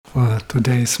For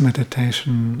today's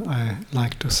meditation, I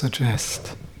like to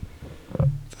suggest the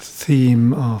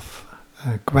theme of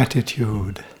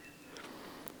gratitude.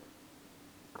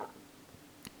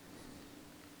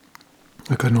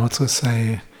 I can also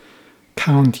say,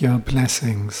 count your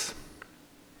blessings.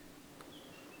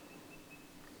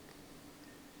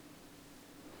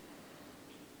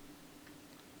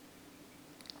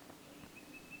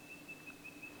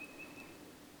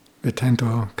 We tend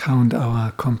to count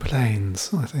our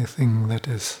complaints, or anything that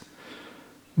is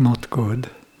not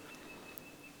good.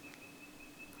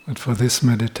 But for this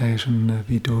meditation,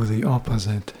 we do the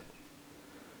opposite.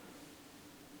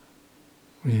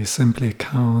 We simply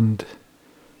count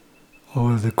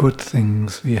all the good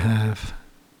things we have,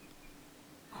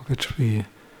 which we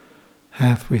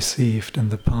have received in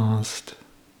the past,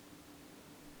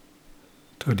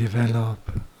 to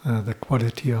develop the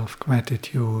quality of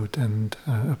gratitude and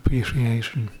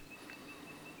appreciation.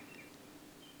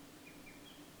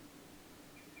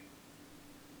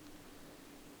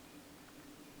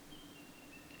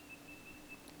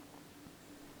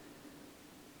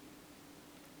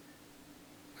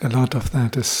 A lot of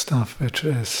that is stuff which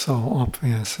is so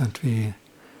obvious that we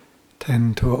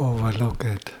tend to overlook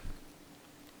it.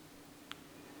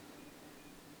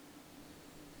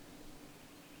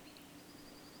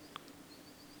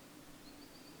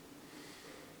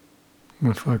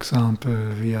 But for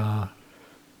example, we are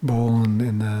born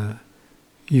in a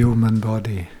human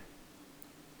body.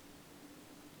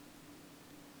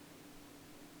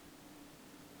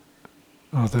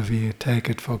 Although we take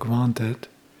it for granted,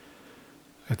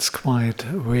 it's quite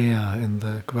rare in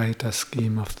the greater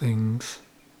scheme of things.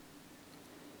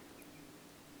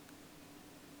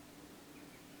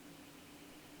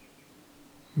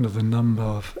 The number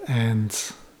of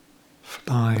ants,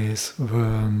 flies,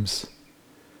 worms,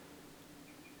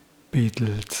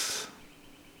 beetles,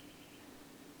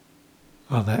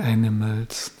 other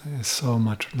animals is so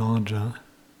much larger.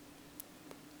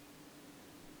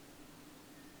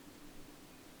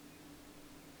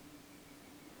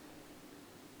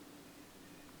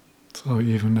 So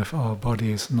even if our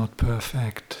body is not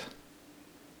perfect,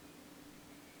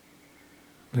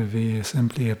 we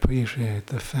simply appreciate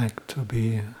the fact to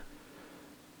be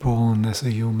born as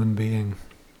a human being.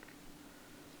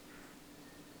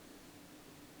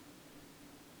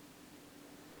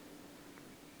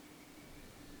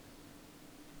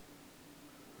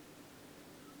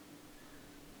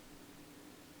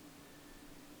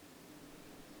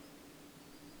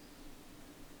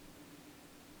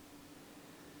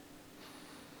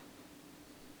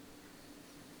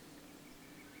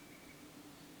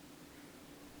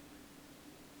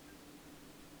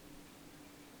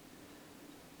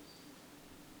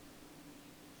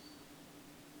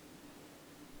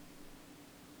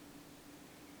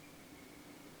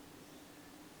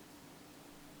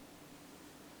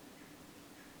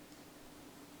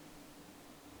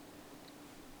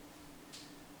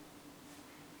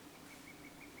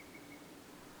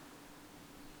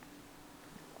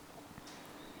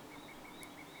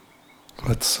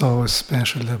 What's so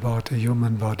special about the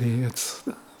human body? It's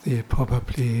the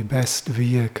probably best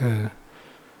vehicle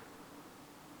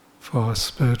for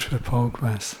spiritual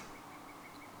progress.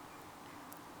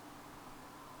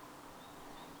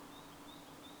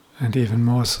 And even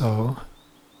more so,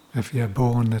 if we are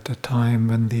born at a time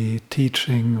when the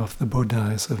teaching of the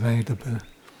Buddha is available.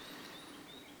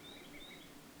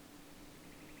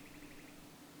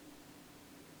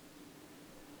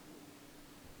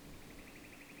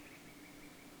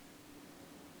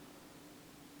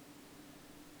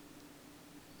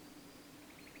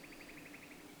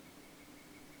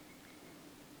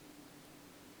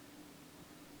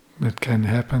 It can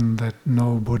happen that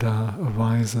no Buddha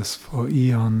arises for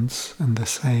eons in the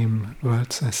same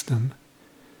world system.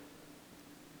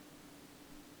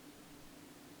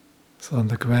 So in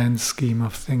the grand scheme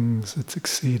of things, it's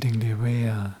exceedingly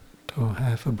rare to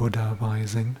have a Buddha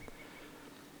arising.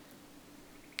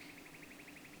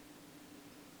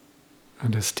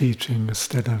 And his teaching is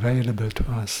still available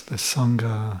to us. The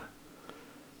Sangha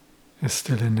is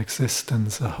still in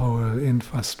existence. The whole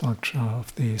infrastructure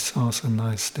of the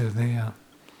Sasana is still there.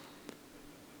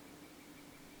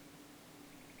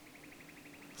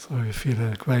 So we feel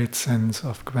a great sense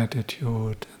of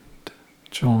gratitude and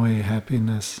joy,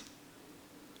 happiness,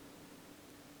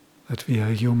 that we are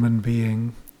a human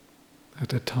being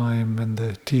at a time when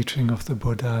the teaching of the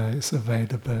Buddha is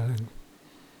available.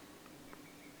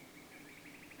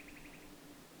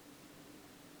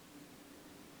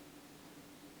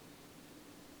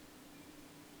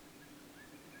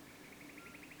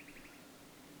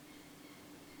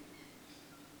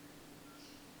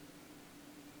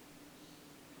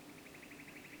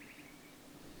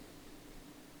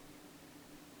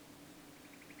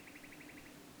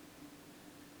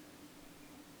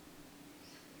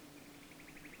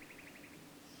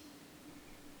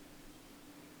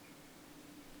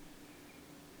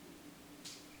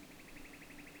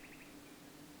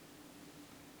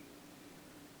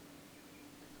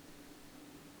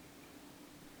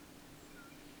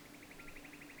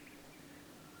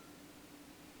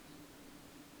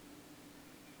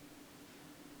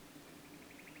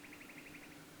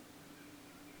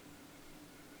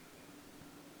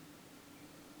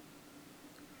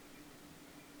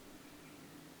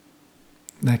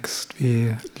 Next,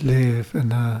 we live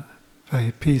in a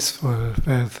very peaceful,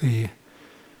 wealthy,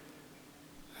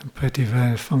 and pretty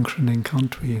well functioning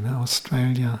country in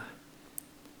Australia.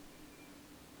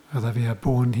 Whether we are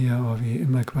born here or we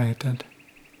immigrated.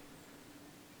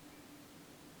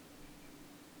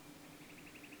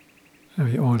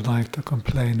 And we all like to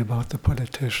complain about the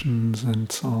politicians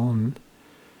and so on.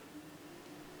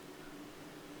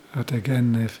 But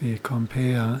again, if we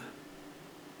compare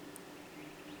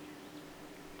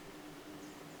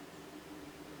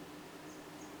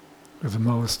with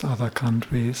most other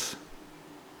countries,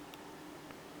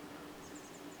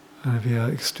 we are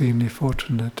extremely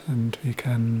fortunate, and we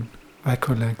can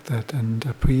recollect that and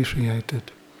appreciate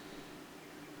it.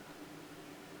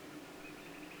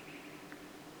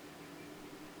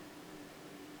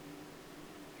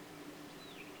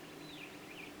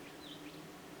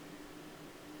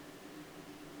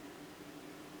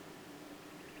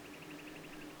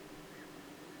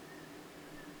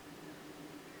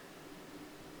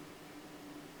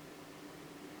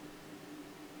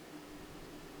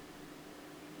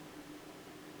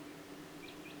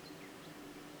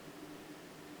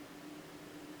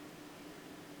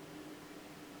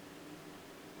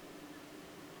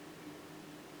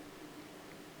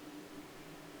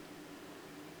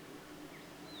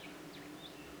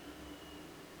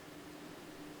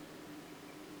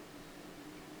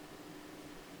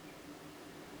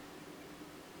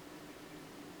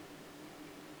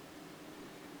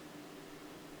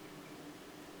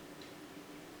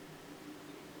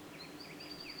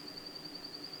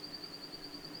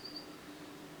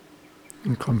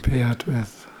 And compared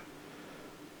with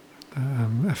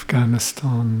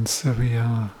Afghanistan,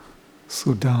 Syria,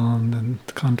 Sudan, and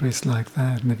countries like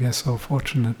that, and we are so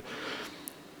fortunate.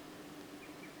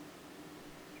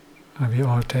 And we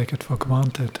all take it for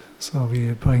granted, so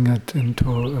we bring it into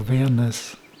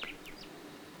awareness.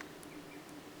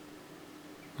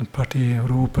 Pati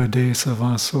Rupa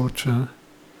Desava Socha,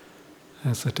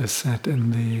 as it is said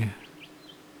in the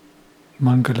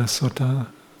Mangala Sutta,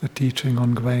 the teaching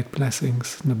on great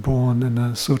blessings, born in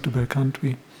a suitable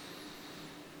country,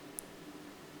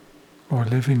 or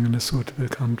living in a suitable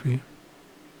country.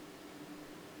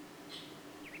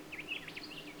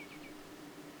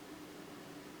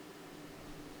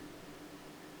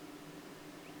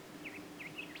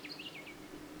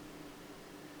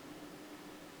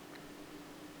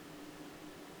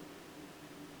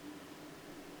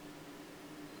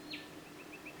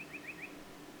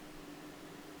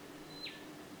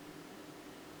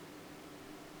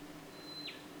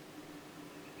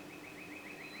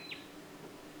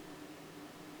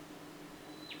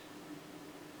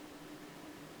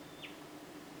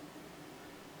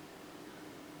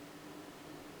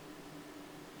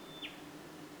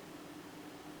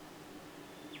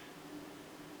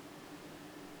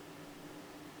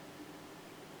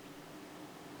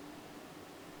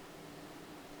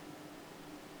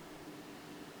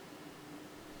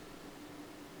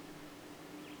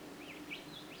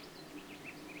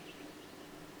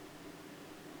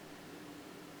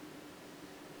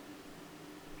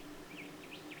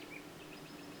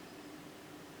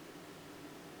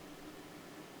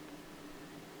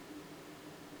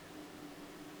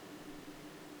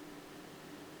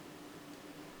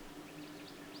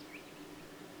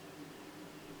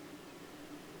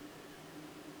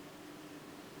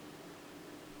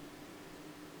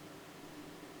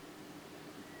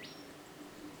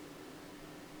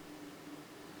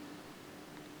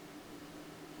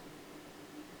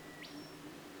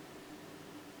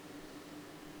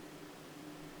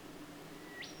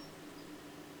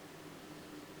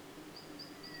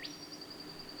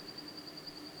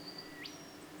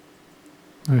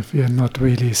 If we are not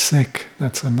really sick,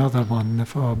 that's another one.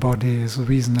 If our body is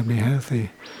reasonably healthy,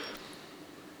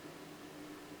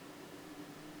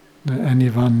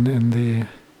 anyone in the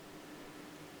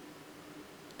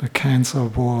cancer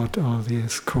ward or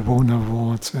these corona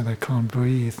wards where they can't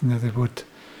breathe, they would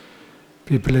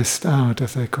be blissed out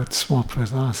if they could swap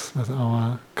with us, with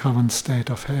our current state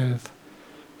of health.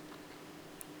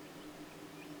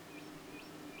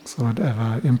 So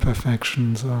whatever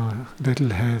imperfections or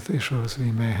little health issues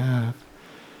we may have,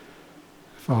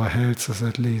 if our health is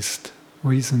at least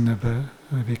reasonable,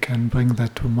 we can bring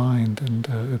that to mind and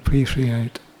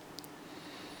appreciate.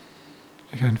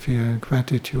 We can feel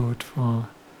gratitude for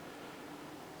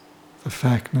the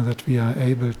fact that we are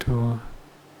able to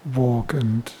walk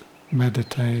and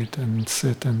meditate and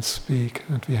sit and speak,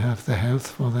 and we have the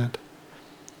health for that.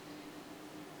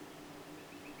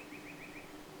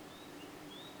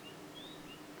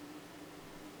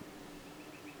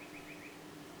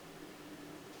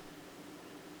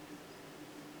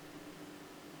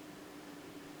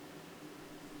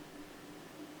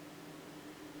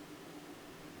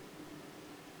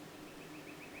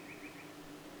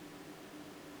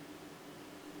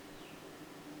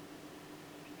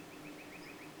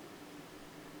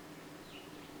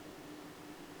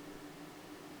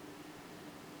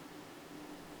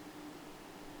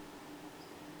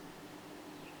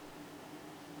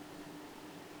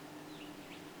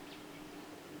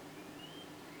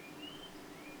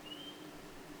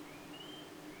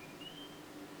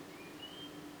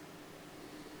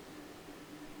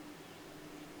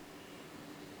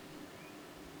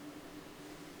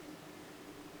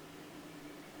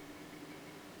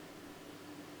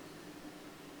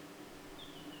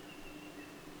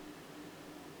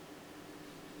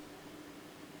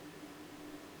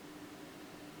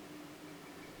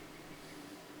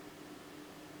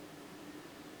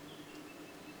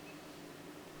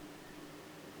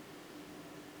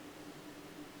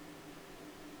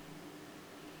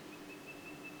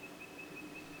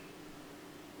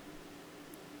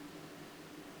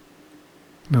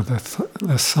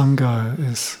 the Sangha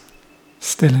is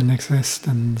still in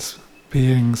existence,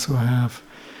 beings who have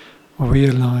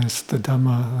realized the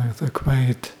Dhamma, like the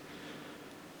great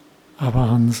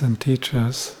Arahants and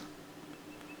teachers,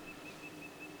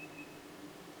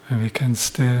 and we can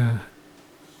still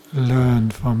learn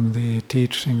from the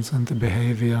teachings and the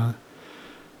behavior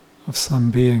of some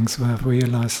beings who have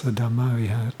realized the Dhamma. We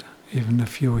had even a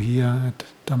few here at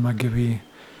Dhammagiri.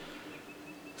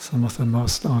 Some of the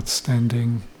most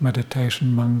outstanding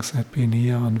meditation monks had been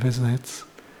here on visits.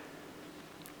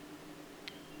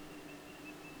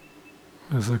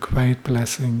 It was a great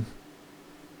blessing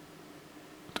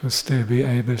to still be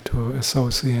able to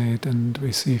associate and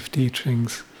receive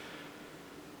teachings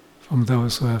from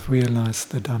those who have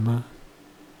realized the Dhamma.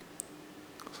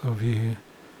 So we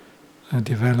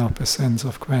develop a sense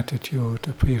of gratitude,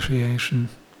 appreciation.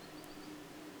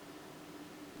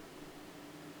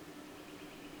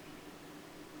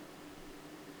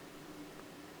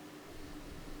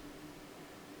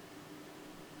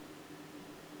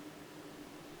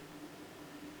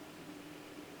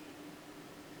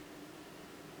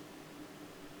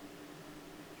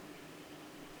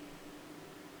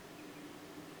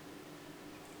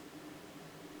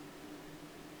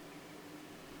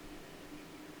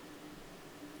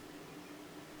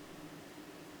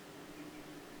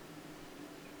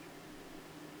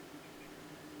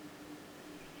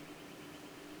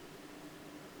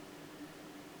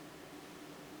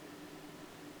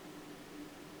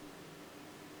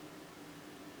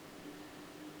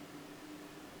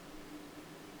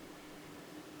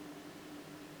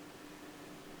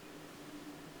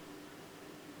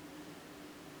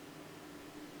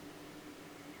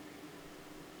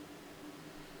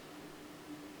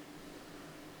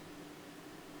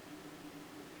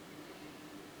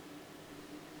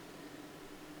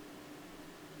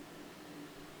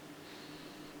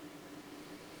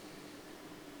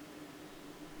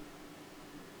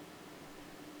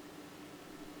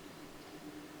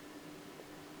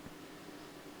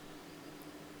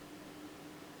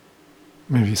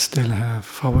 We still have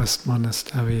forest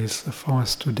monasteries, a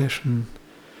forest tradition.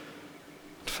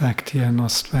 In fact, here in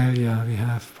Australia we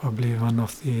have probably one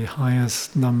of the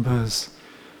highest numbers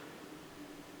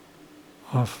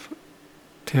of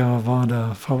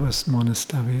Theravada forest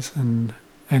monasteries in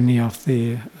any of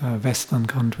the Western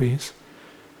countries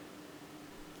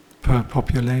per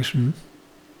population.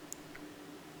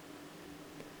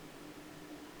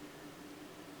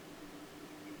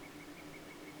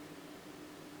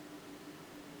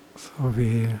 So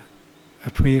we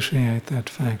appreciate that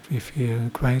fact. We feel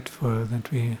grateful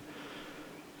that we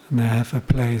have a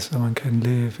place where one can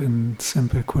live in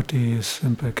simple kutis,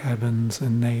 simple cabins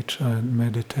in nature and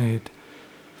meditate.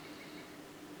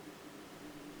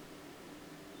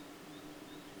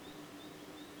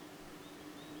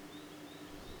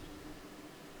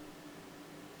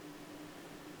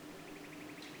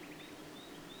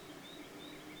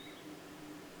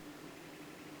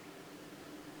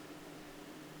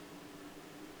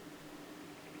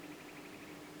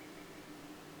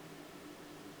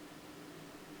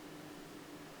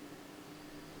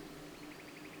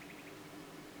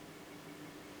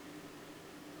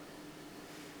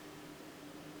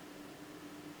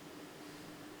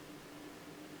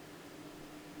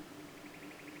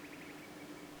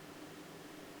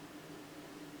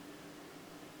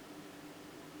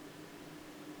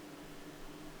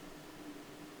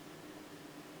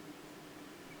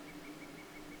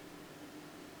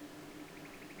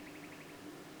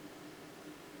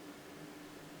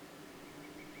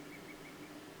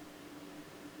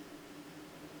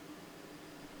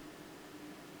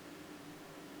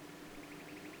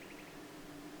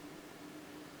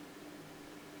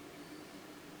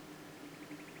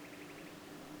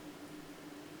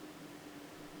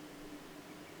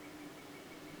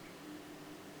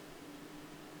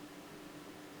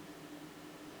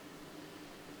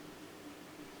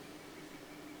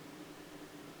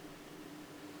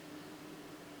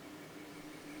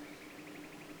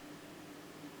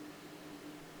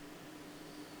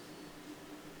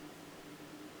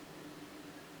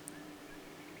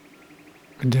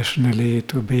 Additionally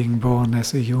to being born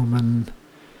as a human,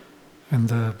 and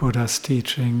the Buddha's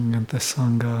teaching and the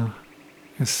Sangha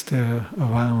is still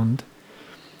around.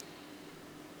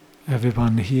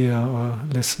 Everyone here or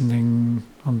listening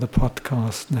on the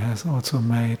podcast has also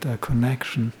made a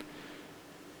connection.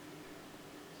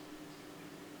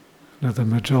 The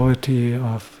majority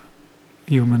of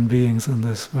human beings in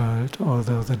this world,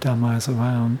 although the Dhamma is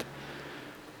around,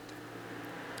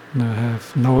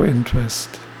 have no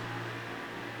interest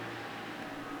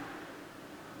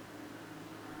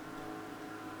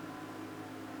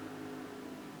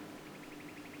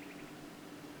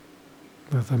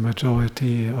with the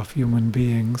majority of human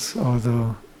beings,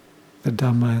 although the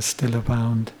Dhamma is still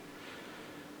abound,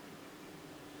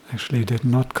 actually did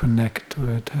not connect to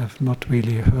it, have not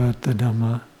really heard the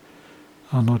Dhamma,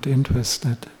 are not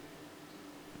interested.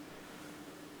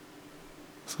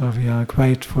 So we are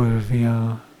grateful, we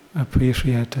are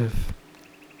appreciative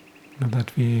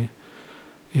that we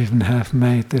even have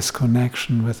made this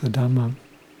connection with the Dhamma.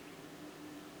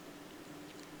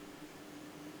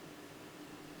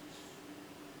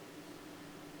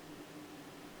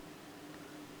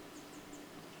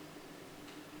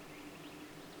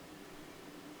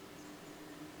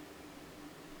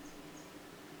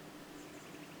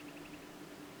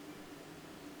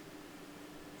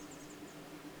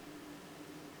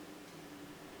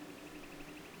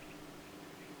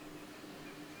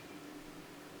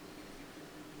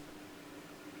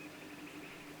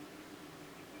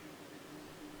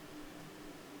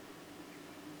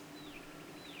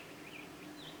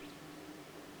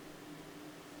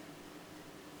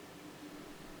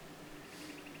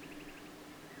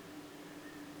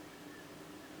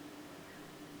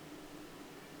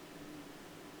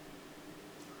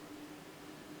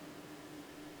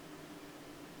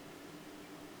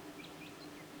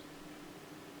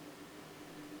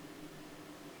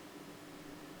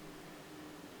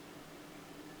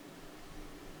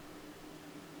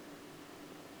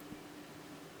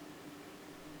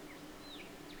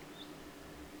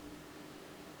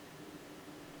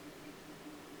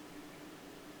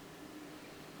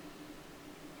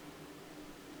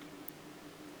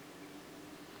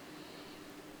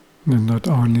 And not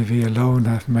only we alone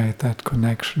have made that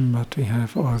connection, but we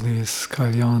have all these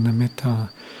Kalyana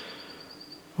Mitta,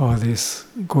 all these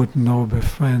good noble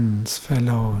friends,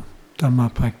 fellow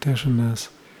Dhamma practitioners.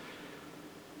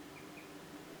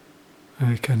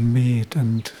 We can meet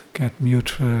and get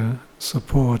mutual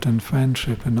support and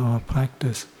friendship in our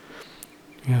practice.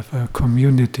 We have a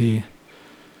community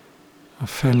of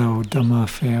fellow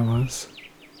Dhammafarers.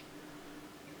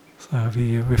 So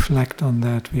we reflect on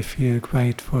that, we feel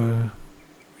grateful,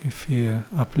 we feel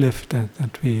uplifted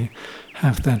that we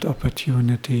have that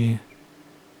opportunity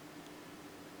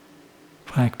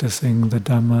practicing the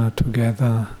Dhamma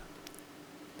together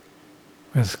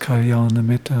with Kalyana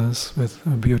Mittas, with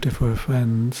beautiful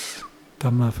friends,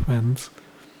 Dhamma friends.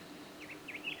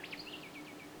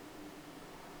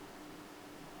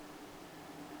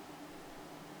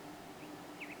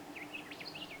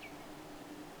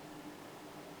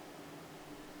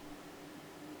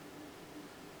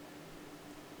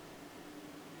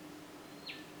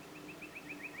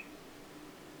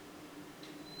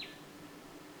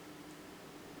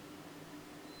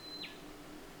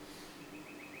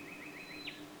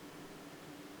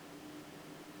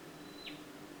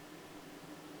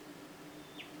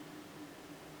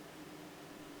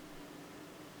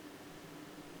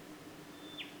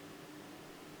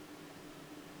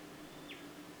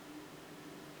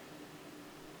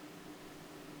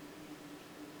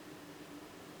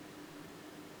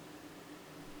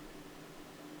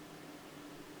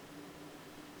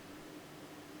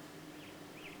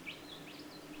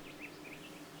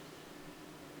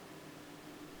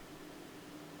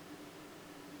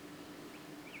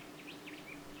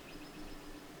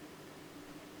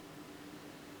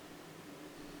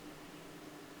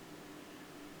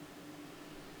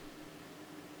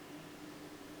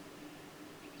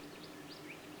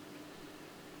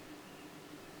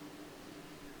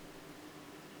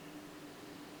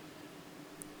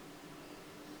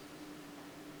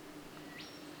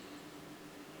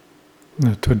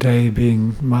 Today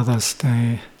being Mother's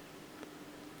Day,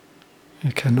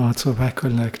 you can also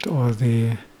recollect all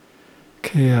the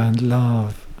care and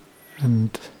love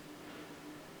and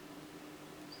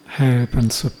help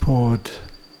and support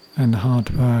and hard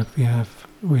work we have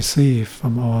received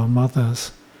from our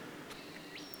mothers.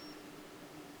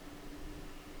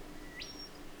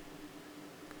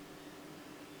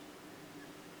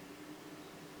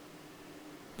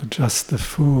 But just the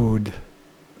food,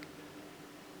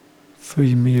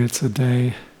 3 meals a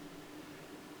day,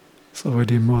 it's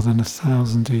already more than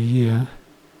 1,000 a year.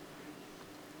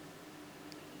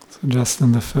 So just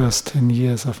in the first 10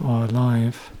 years of our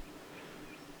life,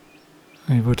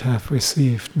 we would have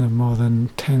received more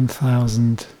than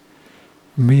 10,000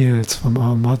 meals from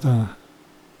our mother,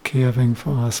 caring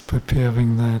for us,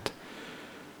 preparing that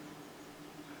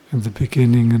in the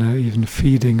beginning, and even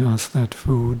feeding us that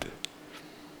food.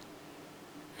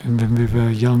 And when we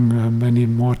were younger, many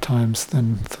more times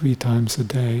than 3 times a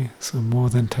day, so more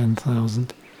than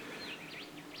 10,000.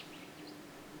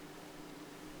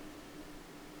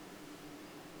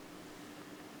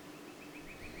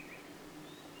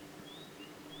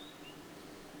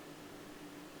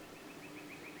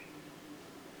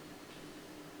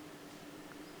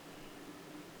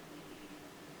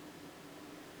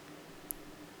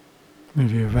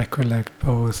 maybe recollect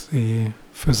both the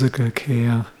physical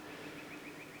care,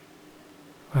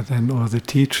 but then all the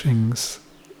teachings,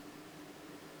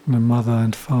 the mother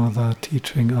and father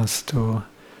teaching us to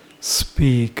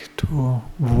speak, to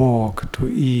walk, to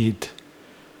eat,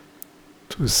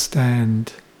 to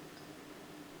stand,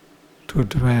 to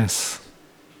dress,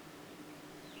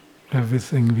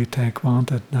 everything we take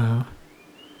granted now.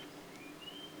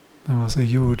 There was a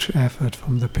huge effort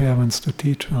from the parents to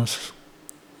teach us,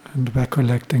 and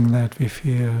recollecting that we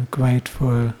feel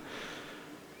grateful,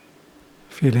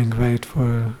 feeling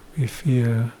grateful, we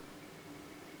feel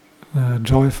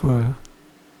joyful,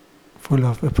 full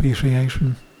of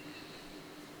appreciation.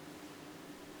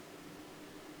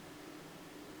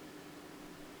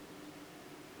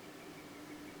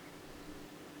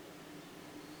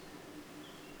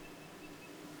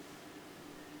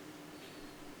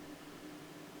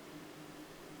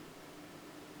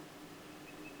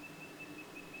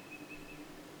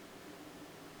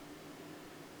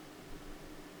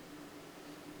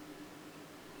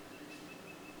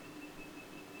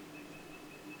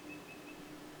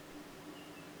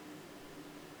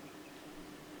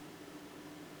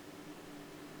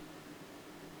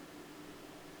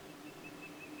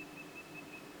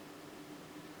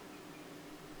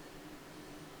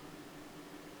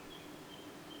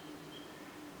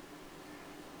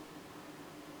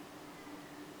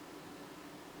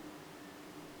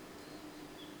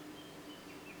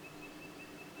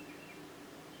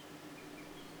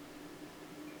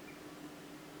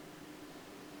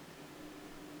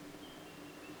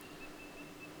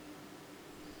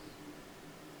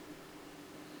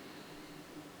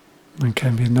 And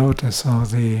can we notice how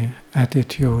the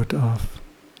attitude of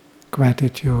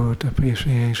gratitude,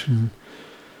 appreciation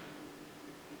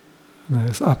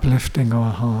is uplifting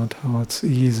our heart, how it's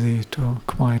easy to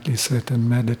quietly sit and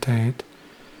meditate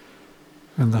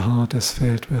when the heart is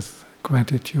filled with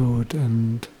gratitude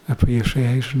and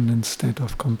appreciation instead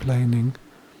of complaining.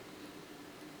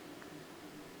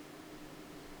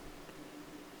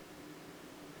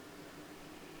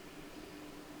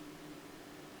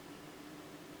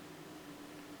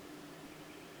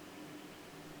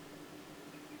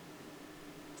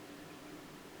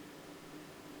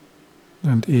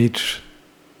 And each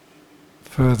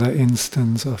further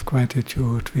instance of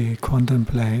gratitude we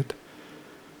contemplate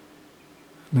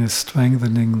is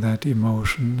strengthening that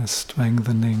emotion, is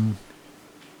strengthening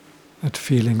that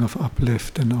feeling of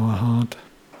uplift in our heart.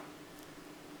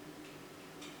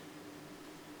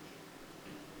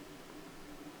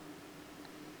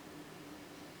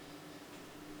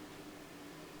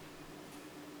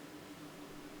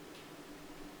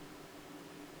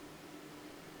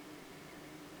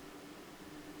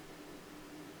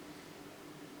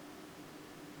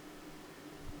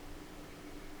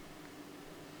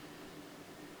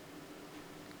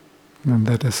 And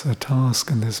that is a task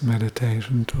in this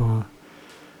meditation, to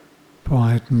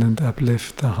brighten and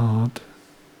uplift the heart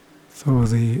through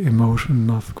the emotion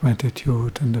of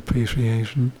gratitude and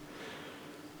appreciation.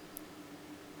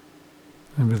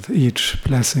 And with each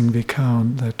blessing we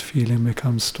count, that feeling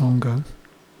becomes stronger.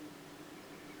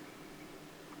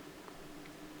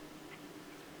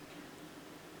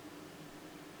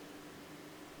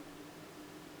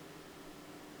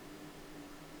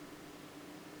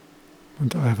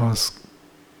 And I was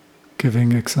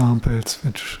giving examples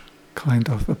which kind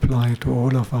of apply to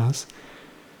all of us.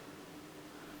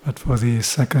 But for the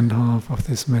second half of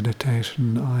this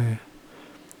meditation, I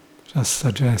just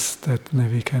suggest that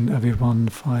maybe can everyone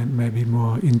find maybe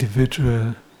more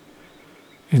individual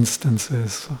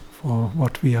instances for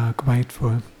what we are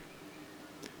grateful.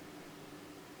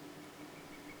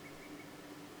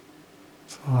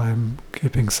 So I'm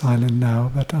keeping silent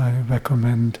now, but I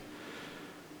recommend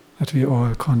that we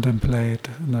all contemplate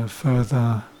the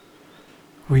further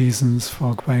reasons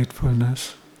for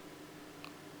gratefulness,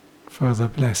 further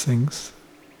blessings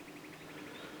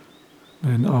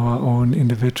in our own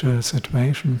individual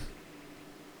situation.